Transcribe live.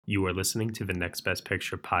You are listening to the Next Best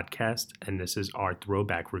Picture podcast, and this is our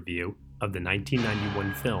throwback review of the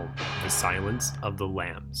 1991 film, The Silence of the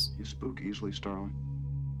Lambs. You spook easily, Starling?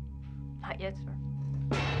 Not yet,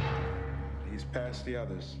 sir. He's past the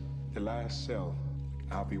others. The last cell.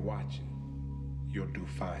 I'll be watching. You'll do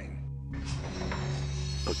fine.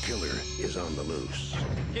 A killer is on the loose.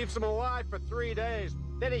 Keeps them alive for 3 days.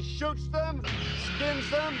 Then he shoots them,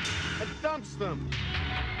 skins them, and dumps them.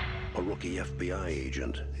 A rookie FBI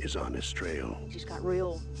agent is on his trail. He's got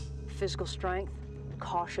real physical strength,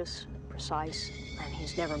 cautious, precise, and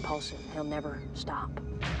he's never impulsive. He'll never stop.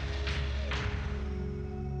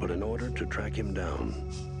 But in order to track him down,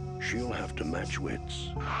 she'll have to match wits.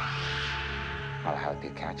 I'll help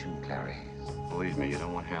you catch him, Clary. Believe me, you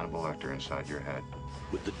don't want Hannibal Lecter inside your head.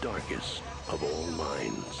 With the darkest of all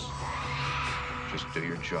minds. Just do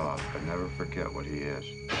your job, but never forget what he is.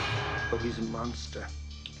 Oh, he's a monster.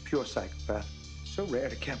 Pure psychopath. So rare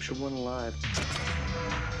to capture one alive.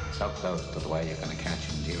 So close to the way you're gonna catch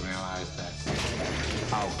him. Do you realize that?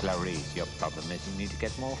 Oh, Clarice, your problem is you need to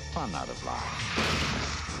get more fun out of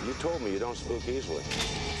life. You told me you don't spook easily.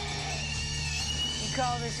 You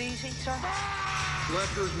call this easy, sir?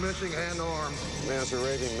 Lecter's missing hand arm. Man's a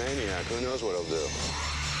raving maniac. Who knows what he'll do?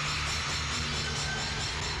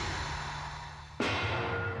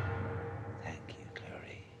 Thank you,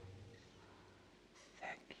 Clarice.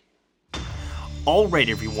 Thank you. All right,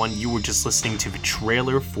 everyone, you were just listening to the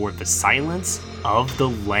trailer for The Silence of the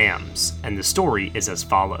Lambs, and the story is as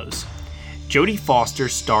follows. Jodie Foster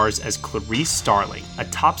stars as Clarice Starling, a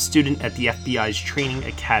top student at the FBI's training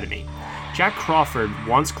academy. Jack Crawford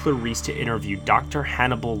wants Clarice to interview Dr.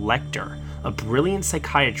 Hannibal Lecter, a brilliant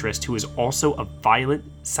psychiatrist who is also a violent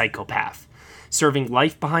psychopath, serving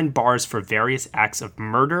life behind bars for various acts of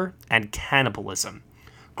murder and cannibalism.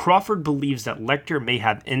 Crawford believes that Lecter may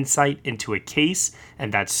have insight into a case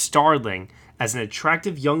and that Starling, as an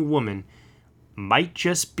attractive young woman, might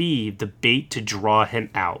just be the bait to draw him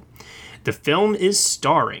out. The film is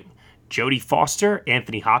starring Jodie Foster,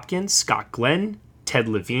 Anthony Hopkins, Scott Glenn, Ted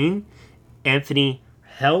Levine, Anthony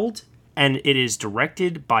Held, and it is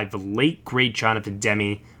directed by the late, great Jonathan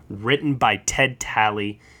Demme, written by Ted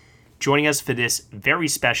Talley. Joining us for this very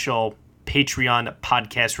special Patreon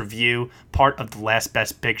podcast review, part of the Last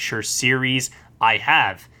Best Picture series, I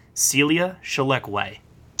have Celia Shalekway.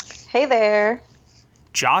 Hey there.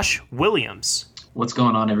 Josh Williams. What's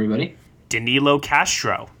going on, everybody? Danilo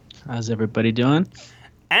Castro. How's everybody doing?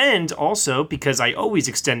 And also, because I always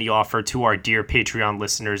extend the offer to our dear Patreon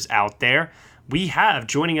listeners out there, we have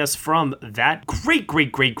joining us from that great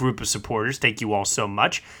group of supporters, thank you all so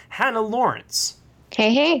much, Hannah Lawrence.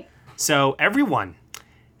 Hey. So, everyone,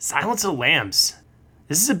 Silence of the Lambs.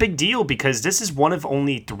 This is a big deal because this is one of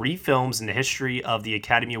only 3 films in the history of the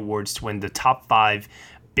Academy Awards to win the top 5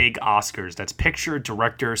 big Oscars. That's picture,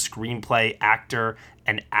 director, screenplay, actor,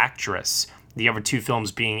 and actress. The other 2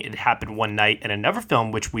 films being It Happened One Night and another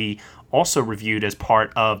film which we also reviewed as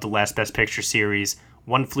part of the Last Best Picture series,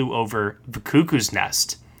 One Flew Over the Cuckoo's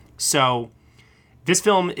Nest. So this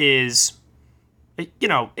film is,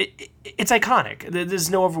 it's iconic. There's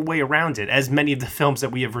no other way around it, as many of the films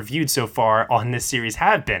that we have reviewed so far on this series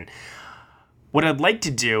have been. What I'd like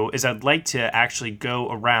to do is I'd like to actually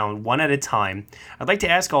go around one at a time. I'd like to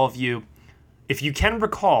ask all of you, if you can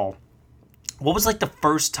recall, what was like the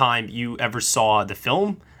first time you ever saw the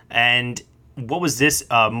film, and what was this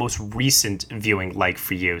most recent viewing like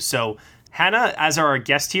for you? So, Hannah, as our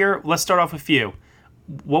guest here, let's start off with you.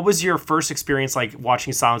 What was your first experience like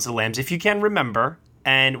watching Silence of the Lambs, if you can remember,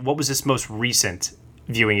 and what was this most recent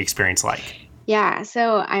viewing experience like? Yeah,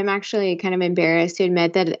 so I'm actually kind of embarrassed to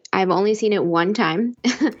admit that I've only seen it one time.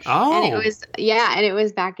 Oh. And it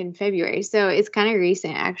was back in February. So it's kind of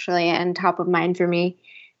recent, actually, and top of mind for me.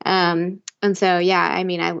 And so, yeah, I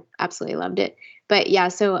mean, I absolutely loved it. But yeah,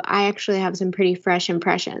 so I actually have some pretty fresh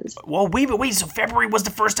impressions. Well, wait, so February was the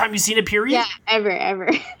first time you've seen it, period? Yeah, ever.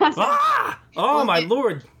 Oh, my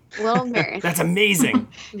Lord. A little embarrassed. That's amazing.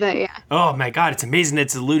 But yeah. Oh, my God, it's amazing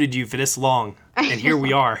it's eluded you for this long. And here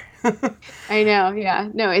we are. I know, yeah.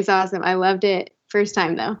 No, it's awesome. I loved it first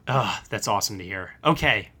time, though. Oh, that's awesome to hear.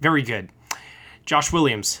 Okay, very good. Josh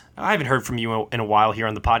Williams, I haven't heard from you in a while here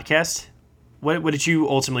on the podcast. What did you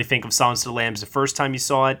ultimately think of Silence of the Lambs the first time you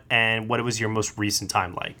saw it, and what was your most recent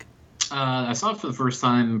time like? I saw it for the first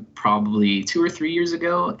time probably 2 or 3 years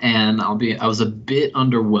ago, and I was a bit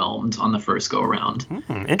underwhelmed on the first go around.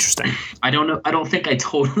 Interesting. I don't know. I don't think I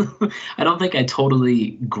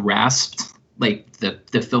totally grasped like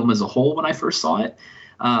the film as a whole when I first saw it.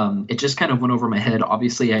 It just kind of went over my head.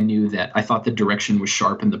 Obviously, I knew that I thought the direction was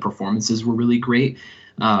sharp and the performances were really great.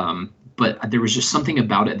 but there was just something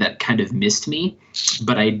about it that kind of missed me.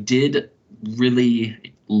 But I did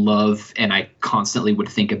really love, and I constantly would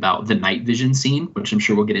think about the night vision scene, which I'm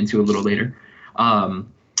sure we'll get into a little later.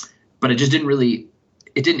 But it just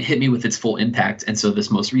it didn't hit me with its full impact. And so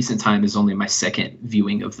this most recent time is only my second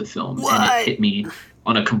viewing of the film. What? And it hit me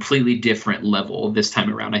on a completely different level this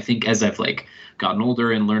time around. I think as I've gotten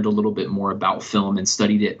older and learned a little bit more about film and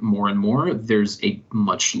studied it more and more, there's a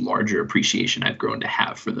much larger appreciation I've grown to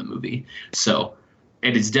have for the movie. So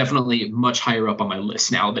it is definitely much higher up on my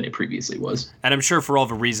list now than it previously was. And I'm sure for all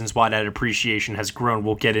the reasons why that appreciation has grown,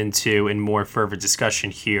 we'll get into in more further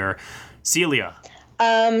discussion here. Celia.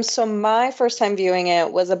 So my first time viewing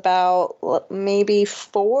it was about maybe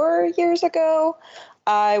 4 years ago.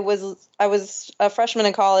 I was a freshman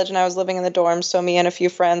in college and I was living in the dorms. So me and a few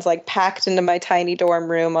friends packed into my tiny dorm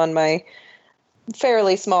room on my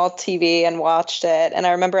fairly small TV and watched it. And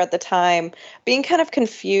I remember at the time being kind of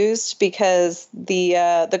confused because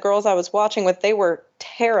the girls I was watching with, they were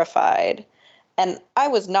terrified. And I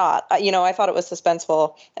was not. I thought it was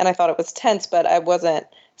suspenseful and I thought it was tense, but I wasn't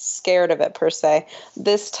scared of it per se.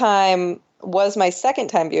 This time was my second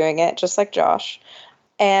time viewing it, just like Josh.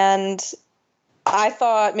 And I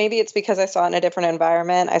thought maybe it's because I saw it in a different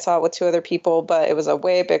environment. I saw it with 2 other people, but it was a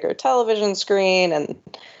way bigger television screen and,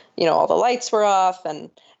 all the lights were off. And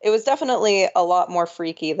it was definitely a lot more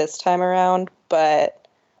freaky this time around. But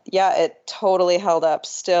yeah, it totally held up.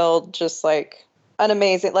 Still just an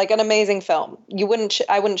amazing film.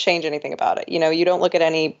 I wouldn't change anything about it. You don't look at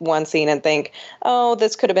any one scene and think, oh,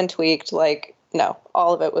 this could have been tweaked. No,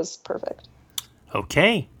 all of it was perfect.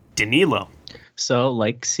 Okay. Danilo. So,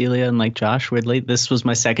 like Celia and like Josh, weirdly, this was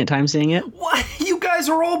my second time seeing it. What? You guys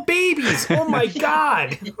are all babies. Oh, my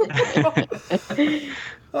God.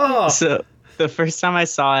 Oh. So, the first time I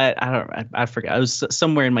saw it, I forgot. I was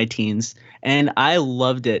somewhere in my teens, and I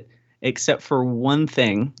loved it, except for one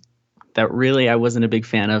thing that really I wasn't a big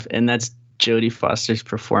fan of, and that's Jodie Foster's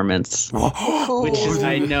performance. Which is,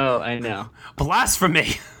 I know.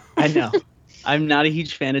 Blasphemy. I know. I'm not a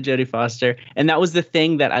huge fan of Jodie Foster, and that was the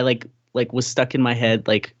thing that I was stuck in my head.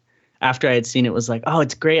 After I had seen it, was oh,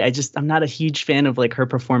 it's great. I'm not a huge fan of her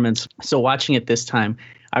performance. So watching it this time,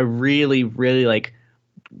 I really, really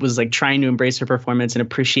was trying to embrace her performance and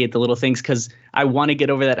appreciate the little things because I want to get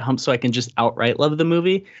over that hump so I can just outright love the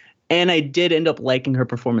movie. And I did end up liking her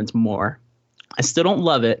performance more. I still don't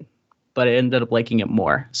love it, but I ended up liking it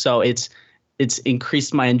more. So it's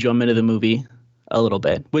increased my enjoyment of the movie a little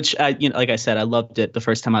bit, which like I said, I loved it the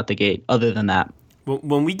first time out the gate. Other than that,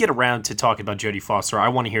 when we get around to talking about Jodie Foster, I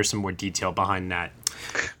want to hear some more detail behind that.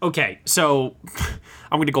 Okay, so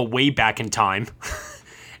I'm going to go way back in time,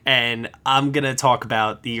 and I'm going to talk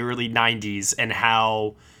about the early 90s and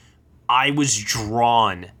how I was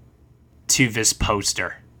drawn to this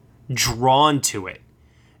poster. Drawn to it.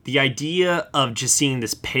 The idea of just seeing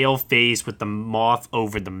this pale face with the moth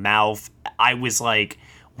over the mouth, I was like,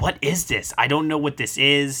 what is this? I don't know what this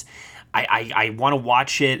is. I want to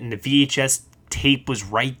watch it, and the VHS tape was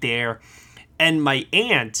right there. And my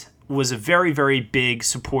aunt was a very, very big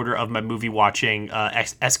supporter of my movie watching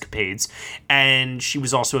escapades, and she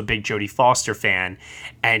was also a big Jodie Foster fan,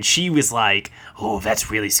 and she was like, "Oh, that's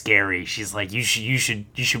really scary." She's like, "You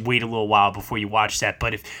should wait a little while before you watch that,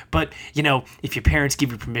 but if your parents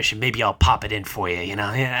give you permission, maybe I'll pop it in for you, And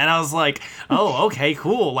I was like, "Oh, okay,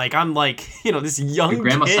 cool." I'm this young Your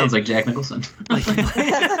grandma kid. sounds like Jack Nicholson.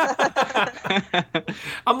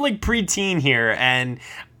 I'm preteen here, and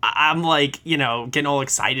I'm getting all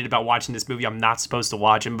excited about watching this movie I'm not supposed to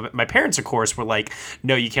watch. And my parents, of course, were like,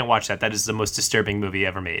 no, you can't watch that. That is the most disturbing movie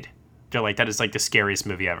ever made. They're like, that is the scariest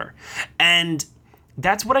movie ever. And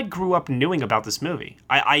that's what I grew up knowing about this movie.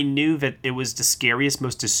 I knew that it was the scariest,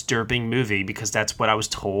 most disturbing movie because that's what I was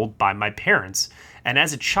told by my parents. And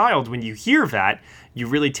as a child, when you hear that, you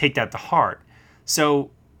really take that to heart. So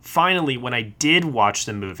finally, when I did watch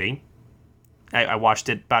the movie, I watched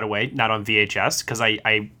it, by the way, not on VHS, because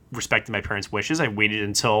I respected my parents' wishes. I waited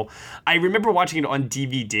until... I remember watching it on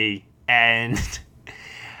DVD, and...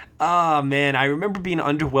 oh, man, I remember being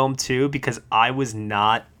underwhelmed, too, because I was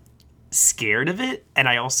not scared of it. And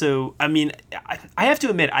I also... I have to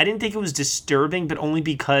admit, I didn't think it was disturbing, but only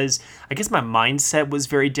because I guess my mindset was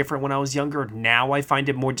very different when I was younger. Now I find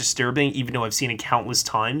it more disturbing, even though I've seen it countless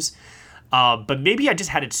times. But maybe I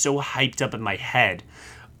just had it so hyped up in my head.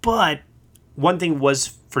 But... one thing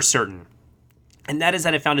was for certain, and that is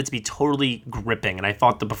that I found it to be totally gripping, and I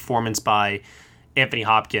thought the performance by Anthony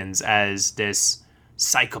Hopkins as this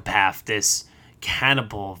psychopath, this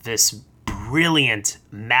cannibal, this brilliant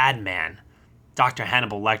madman, Dr.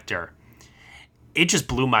 Hannibal Lecter, it just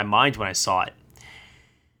blew my mind when I saw it.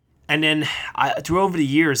 And then through over the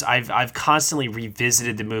years, I've constantly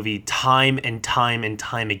revisited the movie time and time and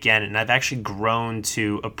time again, and I've actually grown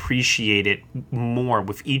to appreciate it more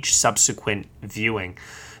with each subsequent viewing.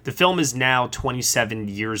 The film is now 27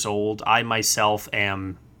 years old. I myself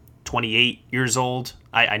am 28 years old.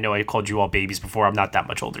 I know I called you all babies before. I'm not that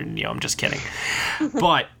much older than you. I'm just kidding.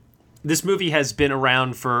 But this movie has been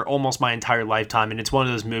around for almost my entire lifetime, and it's one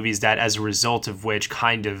of those movies that, as a result of which,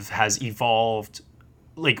 kind of has evolved.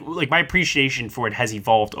 Like my appreciation for it has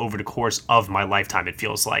evolved over the course of my lifetime, it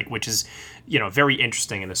feels like, which is, very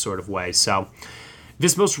interesting in a sort of way. So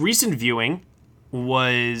this most recent viewing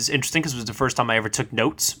was interesting because it was the first time I ever took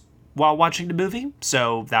notes while watching the movie.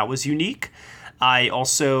 So that was unique. I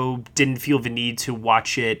also didn't feel the need to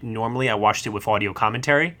watch it normally. I watched it with audio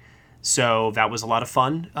commentary. So that was a lot of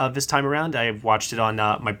fun this time around. I watched it on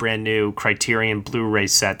my brand new Criterion Blu-ray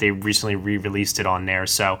set. They recently re-released it on there.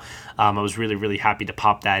 So I was really, really happy to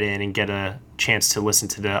pop that in and get a chance to listen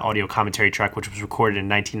to the audio commentary track, which was recorded in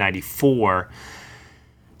 1994.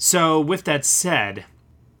 So with that said,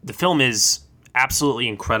 the film is absolutely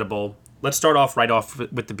incredible. Let's start off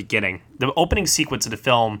with the beginning. The opening sequence of the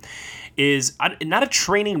film is not a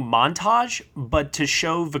training montage, but to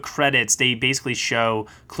show the credits, they basically show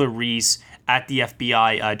Clarice at the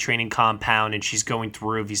FBI training compound, and she's going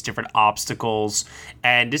through these different obstacles.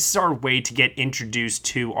 And this is our way to get introduced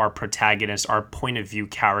to our protagonist, our point of view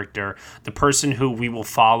character, the person who we will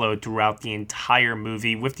follow throughout the entire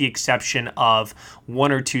movie, with the exception of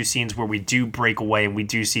one or two scenes where we do break away and we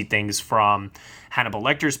do see things from Hannibal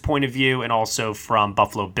Lecter's point of view and also from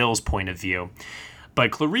Buffalo Bill's point of view.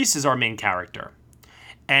 But Clarice is our main character.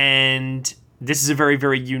 And this is a very,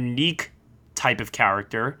 very unique type of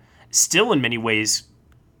character, still in many ways,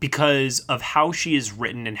 because of how she is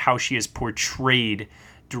written and how she is portrayed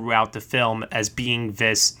throughout the film as being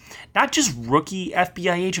this, not just rookie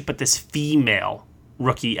FBI agent, but this female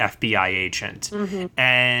rookie FBI agent. Mm-hmm.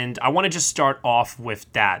 And I want to just start off with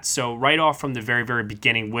that. So right off from the very, very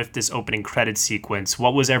beginning with this opening credit sequence,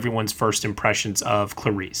 what was everyone's first impressions of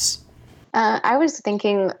Clarice? I was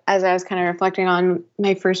thinking, as I was kind of reflecting on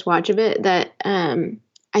my first watch of it, that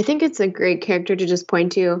I think it's a great character to just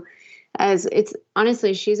point to, as it's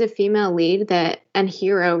honestly, she's a female lead and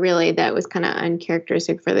hero really that was kind of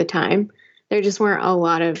uncharacteristic for the time. There just weren't a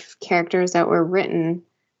lot of characters that were written,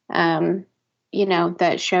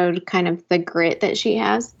 that showed kind of the grit that she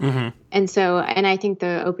has. Mm-hmm. And I think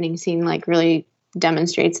the opening scene really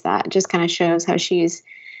demonstrates that, just kind of shows how she's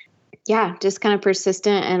just kind of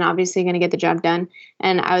persistent and obviously going to get the job done.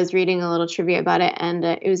 And I was reading a little trivia about it, and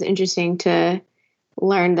it was interesting to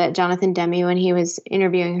learn that Jonathan Demme, when he was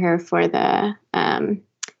interviewing her for the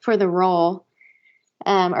role,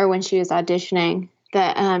 or when she was auditioning,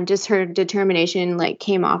 that just her determination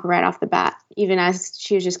came off right off the bat, even as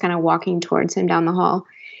she was just kind of walking towards him down the hall.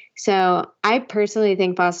 So I personally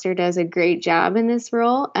think Foster does a great job in this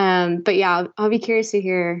role. But yeah, I'll be curious to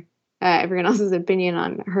hear everyone else's opinion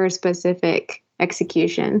on her specific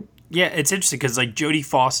execution. Yeah, it's interesting because Jodie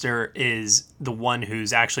Foster is the one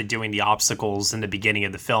who's actually doing the obstacles in the beginning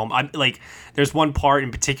of the film. There's one part in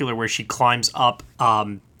particular where she climbs up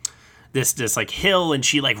this hill, and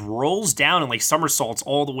she rolls down and somersaults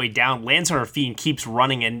all the way down, lands on her feet and keeps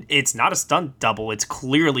running, and it's not a stunt double. It's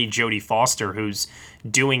clearly Jodie Foster who's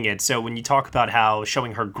doing it. So when you talk about how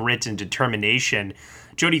showing her grit and determination,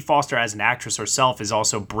 Jodie Foster as an actress herself is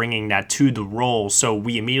also bringing that to the role. So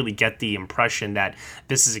we immediately get the impression that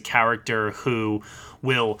this is a character who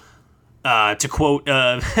will, to quote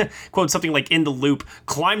quote something like In the Loop,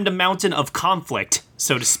 climb the mountain of conflict,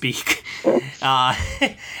 so to speak,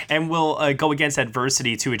 and will go against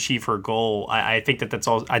adversity to achieve her goal. I think that's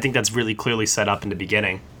all. I think that's really clearly set up in the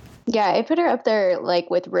beginning. Yeah, I put her up there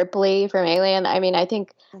with Ripley from Alien. I mean, I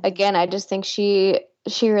think again, I just think she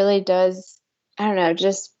really does. I don't know,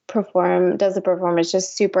 just does the performance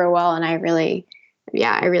just super well. And I really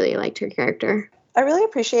liked her character. I really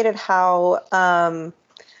appreciated how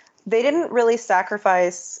they didn't really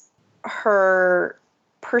sacrifice her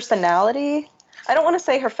personality. I don't want to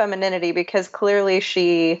say her femininity, because clearly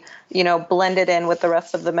she, blended in with the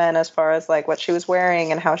rest of the men as far as what she was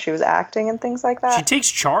wearing and how she was acting and things like that. She takes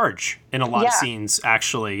charge in a lot of scenes,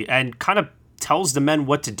 actually, and kind of tells the men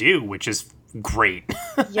what to do, which is great.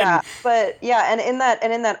 and in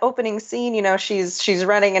that opening scene, she's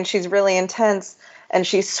running and she's really intense and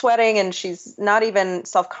she's sweating and she's not even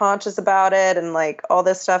self-conscious about it and all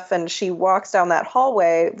this stuff, and she walks down that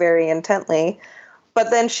hallway very intently, but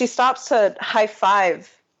then she stops to high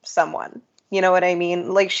five someone. You know what I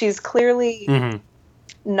mean? She's clearly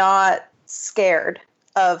not scared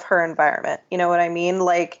of her environment. You know what I mean?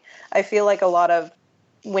 I feel like a lot of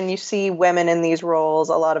when you see women in these roles,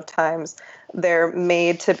 a lot of times they're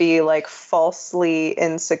made to be like falsely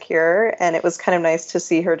insecure. And it was kind of nice to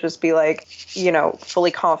see her just be like, you know,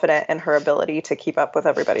 fully confident in her ability to keep up with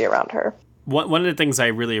everybody around her. One of the things I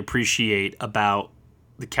really appreciate about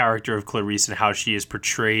the character of Clarice and how she is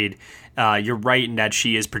portrayed, you're right in that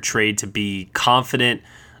she is portrayed to be confident,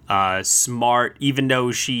 smart. Even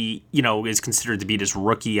though she, you know, is considered to be this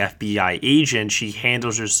rookie FBI agent, she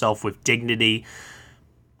handles herself with dignity.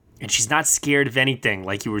 And she's not scared of anything,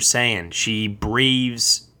 like you were saying. She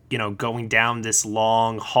braves, you know, going down this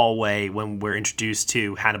long hallway when we're introduced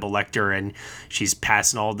to Hannibal Lecter, and she's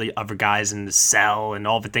passing all the other guys in the cell and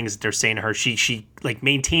all the things that they're saying to her. She like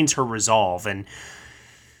maintains her resolve. And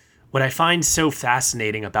what I find so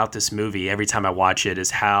fascinating about this movie every time I watch it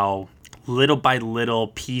is how little by little,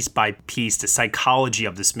 piece by piece, the psychology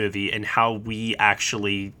of this movie and how we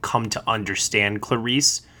actually come to understand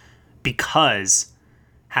Clarice, because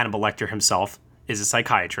Hannibal Lecter himself is a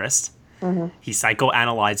psychiatrist. Mm-hmm. He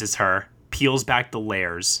psychoanalyzes her, peels back the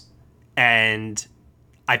layers, and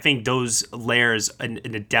I think those layers and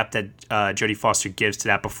the depth that Jodie Foster gives to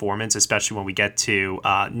that performance, especially when we get to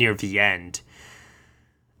near the end.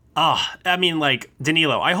 I mean, like,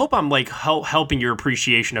 Danilo, I hope I'm like helping your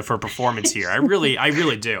appreciation of her performance here. I really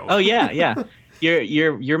do. Oh yeah.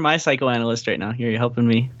 You're my psychoanalyst right now. You're helping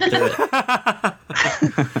me through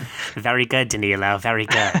it. Very good, Danilo. Very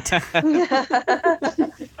good.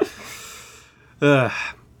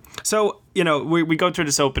 So, you know, we go through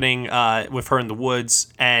this opening with her in the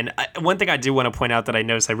woods. And one thing I do want to point out that I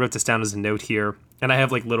noticed, I wrote this down as a note here, and I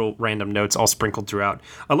have like little random notes all sprinkled throughout.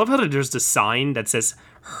 I love how there's this sign that says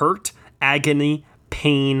hurt, agony,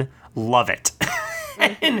 pain, love it.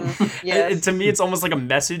 And Yes. to me, it's almost like a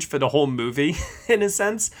message for the whole movie, in a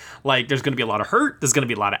sense. Like, there's going to be a lot of hurt, there's going to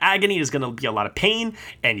be a lot of agony, there's going to be a lot of pain,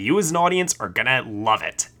 and you as an audience are going to love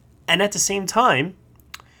it. And at the same time,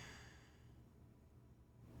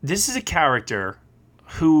 this is a character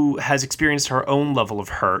who has experienced her own level of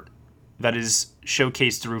hurt that is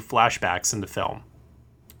showcased through flashbacks in the film,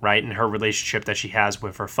 right? And her relationship that she has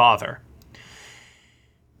with her father.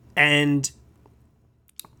 And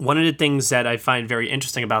one of the things that I find very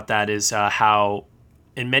interesting about that is how,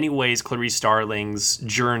 in many ways, Clarice Starling's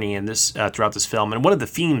journey in this throughout this film, and one of the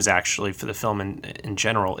themes actually for the film in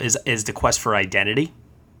general, is the quest for identity,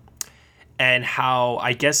 and how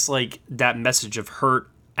I guess like that message of hurt,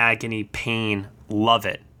 agony, pain, love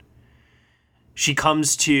it. She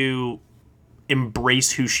comes to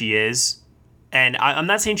embrace who she is, and I'm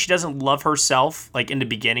not saying she doesn't love herself like in the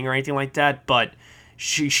beginning or anything like that, but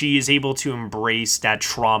she is able to embrace that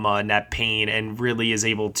trauma and that pain and really is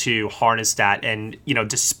able to harness that, and, you know,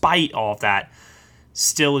 despite all of that,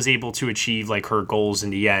 still is able to achieve like her goals in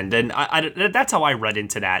the end. And I that's how I read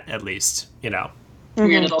into that, at least, you know.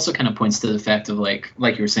 Mm-hmm. And it also kind of points to the fact of like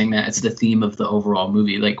you were saying, Matt, it's the theme of the overall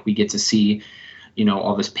movie. Like, we get to see, you know,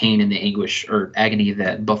 all this pain and the anguish or agony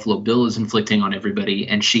that Buffalo Bill is inflicting on everybody,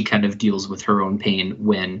 and she kind of deals with her own pain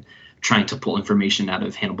when trying to pull information out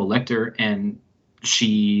of Hannibal Lecter, and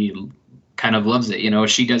she kind of loves it. You know,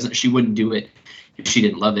 she wouldn't do it if she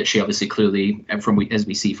didn't love it. She obviously clearly, as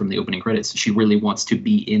we see from the opening credits, she really wants to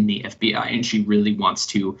be in the FBI, and she really wants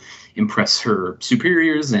to impress her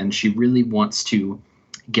superiors, and she really wants to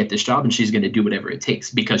get this job, and she's going to do whatever it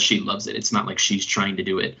takes because she loves it. It's not like she's trying to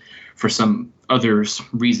do it for some other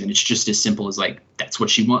reason. It's just as simple as like, that's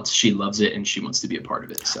what she wants. She loves it, and she wants to be a part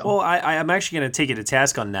of it. So, well, I'm actually going to take you to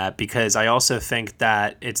task on that, because I also think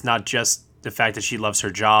that it's not just the fact that she loves her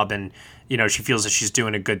job and, you know, she feels that she's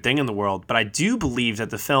doing a good thing in the world. But I do believe that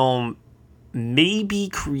the film maybe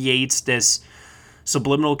creates this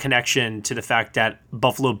subliminal connection to the fact that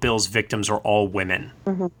Buffalo Bill's victims are all women.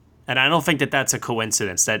 Mm-hmm. And I don't think that that's a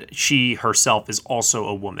coincidence, that she herself is also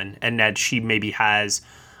a woman, and that she maybe has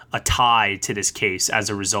a tie to this case as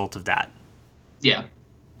a result of that. Yeah.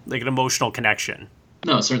 Like an emotional connection.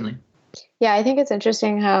 No, certainly. Yeah, I think it's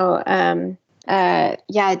interesting how,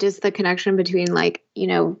 just the connection between, like, you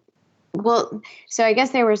know, well, so I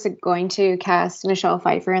guess they were going to cast Michelle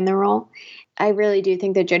Pfeiffer in the role. I really do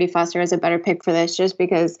think that Jodie Foster is a better pick for this, just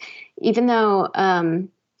because even though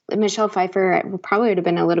Michelle Pfeiffer probably would have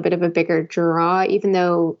been a little bit of a bigger draw, even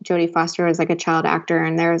though Jodie Foster was like a child actor,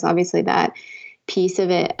 and there was obviously that piece of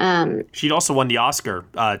it. She'd also won the Oscar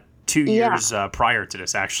 2 years prior to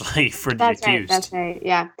this, actually, for The Accused. That's right.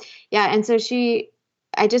 Yeah. And so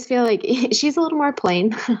I just feel like she's a little more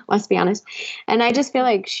plain, let's be honest. And I just feel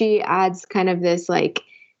like she adds kind of this, like,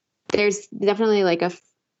 there's definitely like a,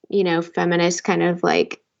 you know, feminist kind of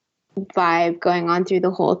like vibe going on through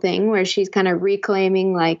the whole thing, where she's kind of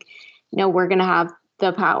reclaiming, like, you know, we're going to have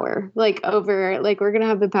the power, like over, like we're going to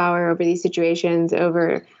have the power over these situations,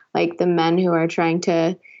 over like the men who are trying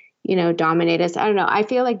to, you know, dominate us. I don't know. I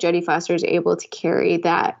feel like Jodie Foster is able to carry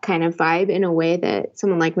that kind of vibe in a way that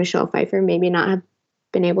someone like Michelle Pfeiffer maybe not have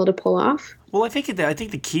been able to pull off. Well, I think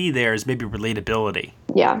the key there is maybe relatability.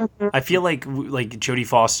 Yeah. I feel like Jodie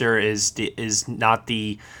Foster is not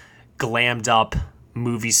the glammed up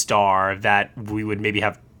movie star that we would maybe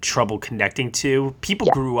have trouble connecting to. People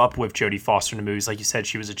grew up with Jodie Foster in the movies. Like you said,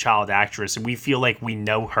 she was a child actress, and we feel like we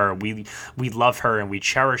know her. We love her and we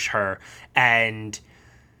cherish her. And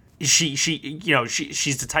she's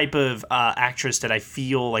the type of actress that I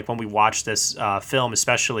feel like when we watch this film,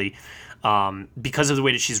 especially because of the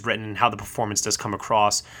way that she's written and how the performance does come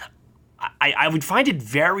across, I would find it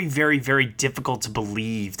very, very, very difficult to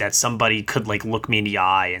believe that somebody could like look me in the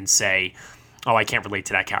eye and say, oh, I can't relate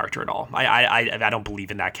to that character at all. I don't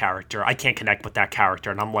believe in that character. I can't connect with that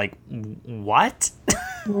character. And I'm like, what?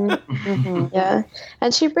 Mm-hmm. Yeah.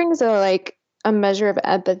 And she brings a measure of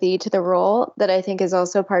empathy to the role that I think is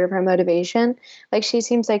also part of her motivation. Like, she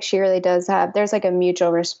seems like she really does there's like a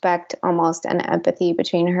mutual respect almost and empathy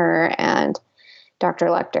between her and Dr.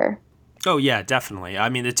 Lecter. Oh, yeah, definitely. I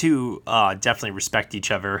mean, the two definitely respect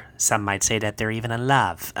each other. Some might say that they're even in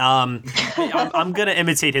love. I'm going to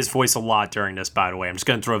imitate his voice a lot during this, by the way. I'm just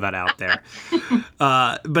going to throw that out there.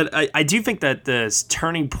 But I do think that the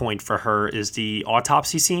turning point for her is the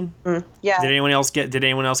autopsy scene. Yeah. Did anyone else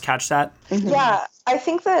catch that? Mm-hmm. Yeah, I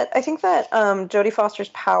think that Jodie Foster's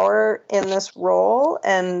power in this role,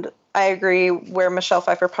 and I agree where Michelle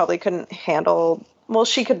Pfeiffer probably couldn't handle. Well,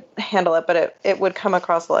 she could handle it, but it would come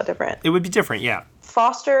across a lot different. It would be different, yeah.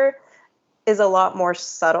 Foster is a lot more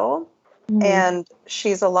subtle, and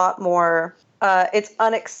she's a lot more, it's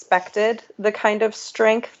unexpected, the kind of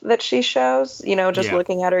strength that she shows. You know, just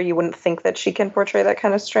looking at her, you wouldn't think that she can portray that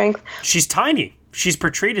kind of strength. She's tiny. She's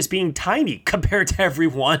portrayed as being tiny compared to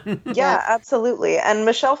everyone. Yeah, absolutely. And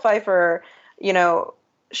Michelle Pfeiffer, you know,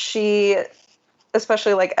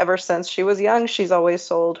 especially like ever since she was young, she's always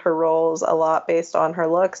sold her roles a lot based on her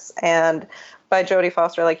looks. And by Jodie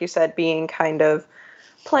Foster, like you said, being kind of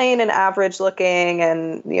plain and average looking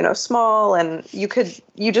and, you know, small, and you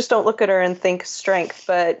just don't look at her and think strength.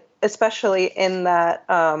 But especially in that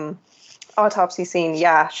autopsy scene,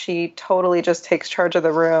 she totally just takes charge of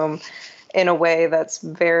the room in a way that's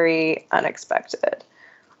very unexpected.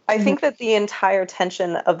 I think that the entire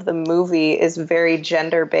tension of the movie is very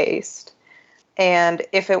gender-based. And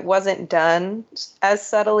if it wasn't done as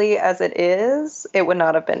subtly as it is, it would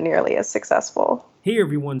not have been nearly as successful. Hey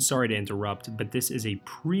everyone, sorry to interrupt, but this is a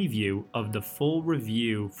preview of the full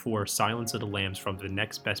review for Silence of the Lambs from the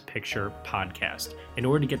Next Best Picture podcast. In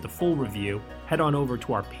order to get the full review, head on over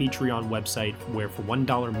to our Patreon website, where for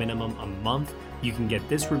 $1 minimum a month, you can get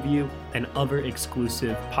this review and other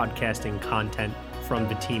exclusive podcasting content from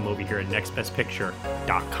the team over here at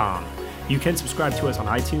nextbestpicture.com. You can subscribe to us on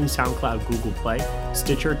iTunes, SoundCloud, Google Play,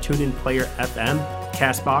 Stitcher, TuneIn Player FM,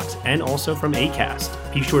 CastBox, and also from Acast.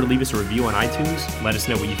 Be sure to leave us a review on iTunes. Let us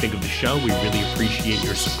know what you think of the show. We really appreciate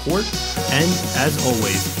your support. And as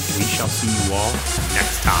always, we shall see you all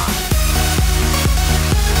next time.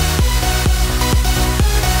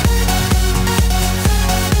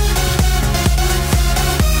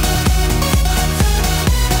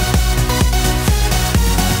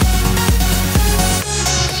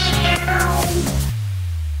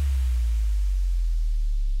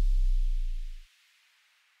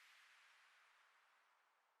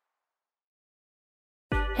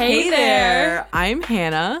 Hey there! I'm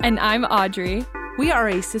Hannah. And I'm Audrey. We are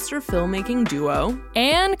a sister filmmaking duo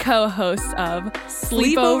and co-hosts of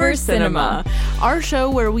Sleepover Cinema, our show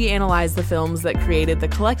where we analyze the films that created the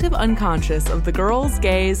collective unconscious of the girls,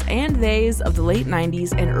 gays, and theys of the late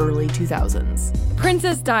 90s and early 2000s.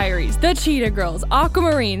 Princess Diaries, The Cheetah Girls,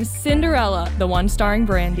 Aquamarine, Cinderella, the one starring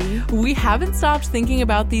Brandy. We haven't stopped thinking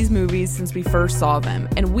about these movies since we first saw them,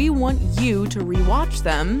 and we want you to rewatch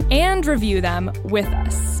them and review them with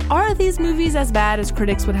us. Are these movies as bad as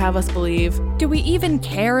critics would have us believe? Do we even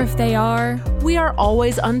care if they are? We are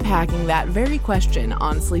always unpacking that very question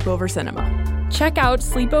on Sleepover Cinema. Check out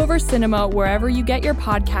Sleepover Cinema wherever you get your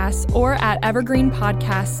podcasts or at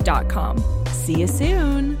evergreenpodcasts.com. See you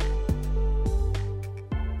soon.